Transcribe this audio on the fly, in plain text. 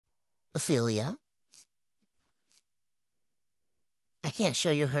Ophelia. I can't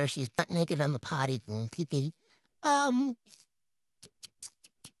show you her. She's butt naked on the potty. Um,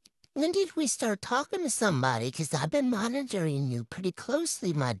 when did we start talking to somebody? Because I've been monitoring you pretty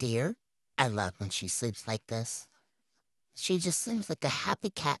closely, my dear. I love when she sleeps like this. She just seems like a happy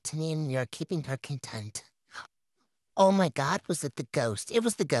cat to me, and you're keeping her content. Oh my God, was it the ghost? It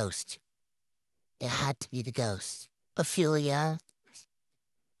was the ghost. It had to be the ghost. Ophelia,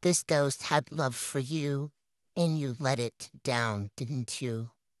 this ghost had love for you, and you let it down, didn't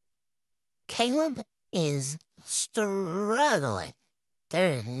you? Caleb is struggling.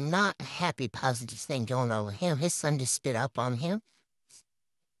 There is not a happy, positive thing going on with him. His son just spit up on him.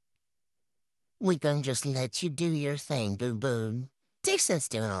 We gonna just let you do your thing, boo-boo. Dixon's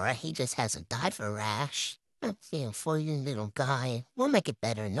doing all right. He just has a diaper rash. I'm feeling for you, little guy. We'll make it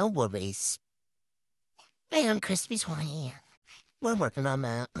better, no worries. And Crispy's horny. We're working on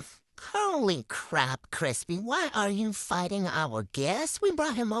that. Holy crap, Crispy. Why are you fighting our guest? We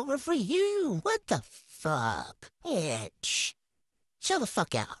brought him over for you. What the fuck? Itch. Chill the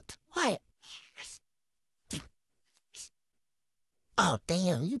fuck out. Why? Oh,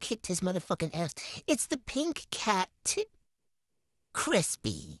 damn, you kicked his motherfucking ass. It's the pink cat,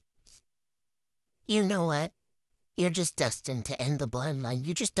 Crispy. You know what? You're just destined to end the bloodline.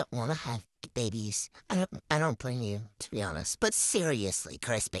 You just don't want to have babies. I don't blame you, to be honest. But seriously,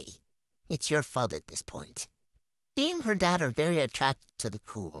 Crispy, it's your fault at this point. She and her dad are very attracted to the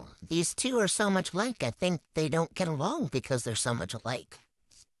cool. These two are so much alike, I think they don't get along because they're so much alike.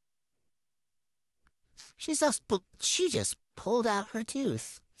 She just pulled out her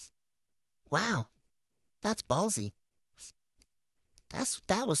tooth. Wow, that's ballsy.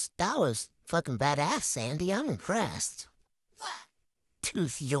 That was fucking badass, Sandy. I'm impressed.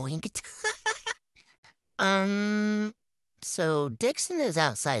 Tooth yoinked. um, so Dixon is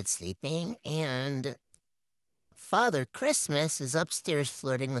outside sleeping, and Father Christmas is upstairs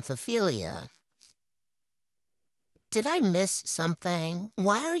flirting with Ophelia. Did I miss something?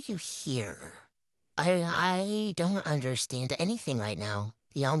 Why are you here? I don't understand anything right now.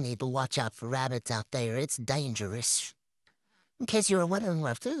 Y'all need to watch out for rabbits out there. It's dangerous. In case you were wondering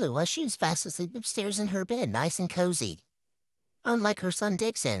where Lulu was, she was fast asleep upstairs in her bed, nice and cozy. Unlike her son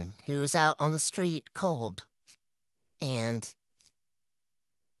Dixon, who was out on the street cold. And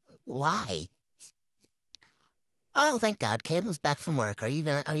why? Oh, thank God, Caleb's back from work. Are you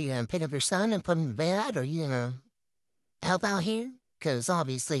gonna pick up your son and put him to bed? Or are you gonna help out here? Because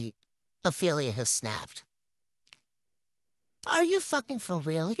obviously, Ophelia has snapped. Are you fucking for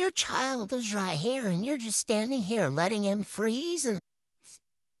real? Your child is right here, and you're just standing here letting him freeze and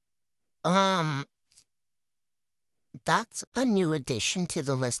um. That's a new addition to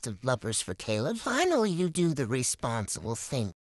the list of lovers for Caleb. Finally, you do the responsible thing.